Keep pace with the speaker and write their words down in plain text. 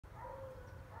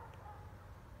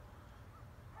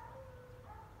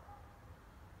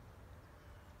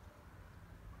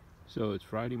So it's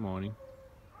Friday morning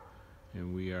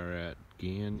and we are at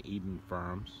Gan Eden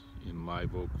Farms in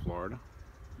Live Oak, Florida.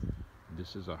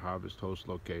 This is a Harvest Host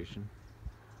location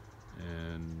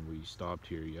and we stopped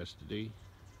here yesterday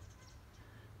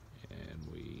and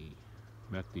we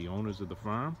met the owners of the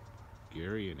farm,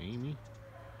 Gary and Amy,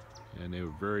 and they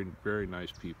were very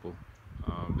nice people.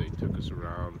 They took us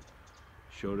around,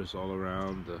 showed us all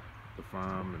around the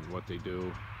farm and what they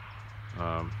do.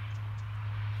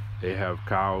 They have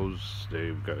cows,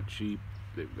 they've got sheep,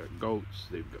 they've got goats,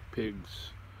 they've got pigs.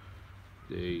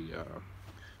 They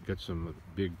got some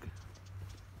big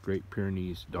Great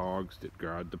Pyrenees dogs that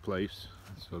guard the place,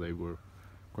 so they were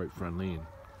quite friendly and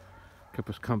kept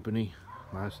us company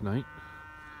last night.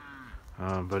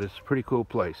 But it's a pretty cool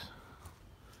place.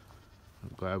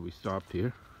 I'm glad we stopped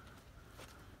here,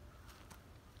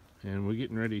 and we're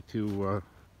getting ready to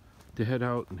head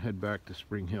out and head back to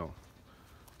Spring Hill.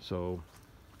 So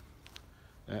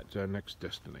that's our next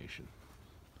destination.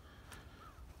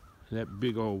 That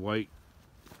big old white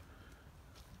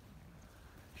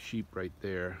sheep right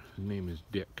there, his name is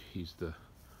Dick. He's the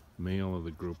male of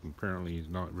the group. Apparently he's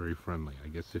not very friendly. I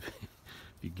guess if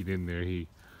you get in there,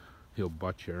 he'll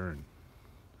butt you and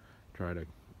try to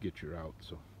get you out.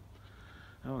 So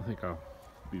I don't think I'll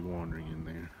be wandering in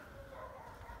there.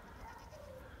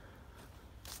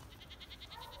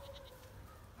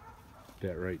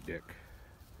 That right, Dick?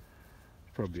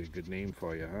 It's probably a good name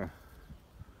for you, huh?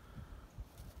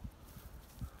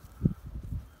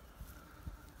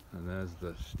 And that's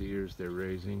the steers they're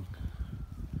raising.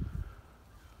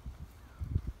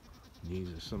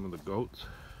 These are some of the goats.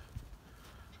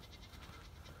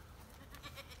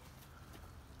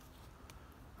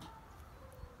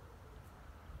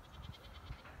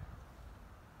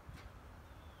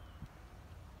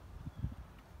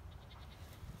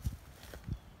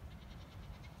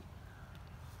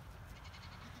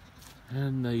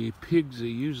 And the pigs are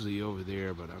usually over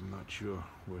there, but I'm not sure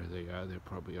where they are. They're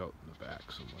probably out in the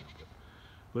back somewhere.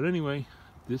 But anyway,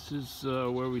 this is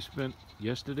where we spent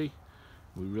yesterday.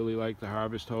 We really like the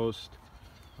Harvest Host.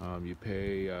 You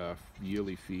pay a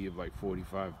yearly fee of like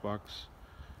 45 bucks,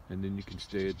 and then you can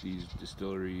stay at these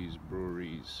distilleries,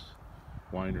 breweries,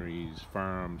 wineries,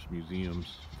 farms,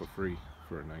 museums for free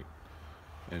for a night.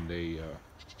 And they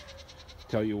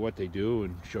tell you what they do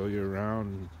and show you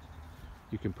around.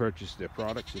 You can purchase their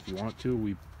products if you want to.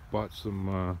 We bought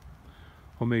some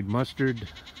homemade mustard,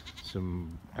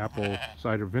 some apple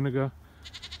cider vinegar,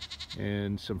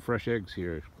 and some fresh eggs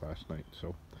here last night.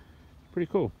 So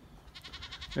pretty cool.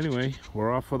 Anyway,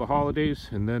 we're off for the holidays,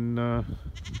 and then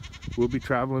we'll be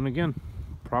traveling again.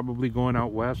 Probably going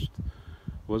out west.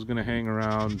 Was going to hang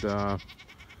around the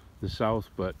south,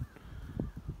 but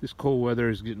this cold weather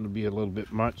is getting to be a little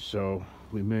bit much, so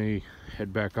we may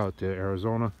head back out to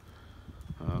Arizona.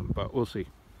 But we'll see.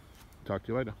 Talk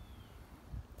to you later.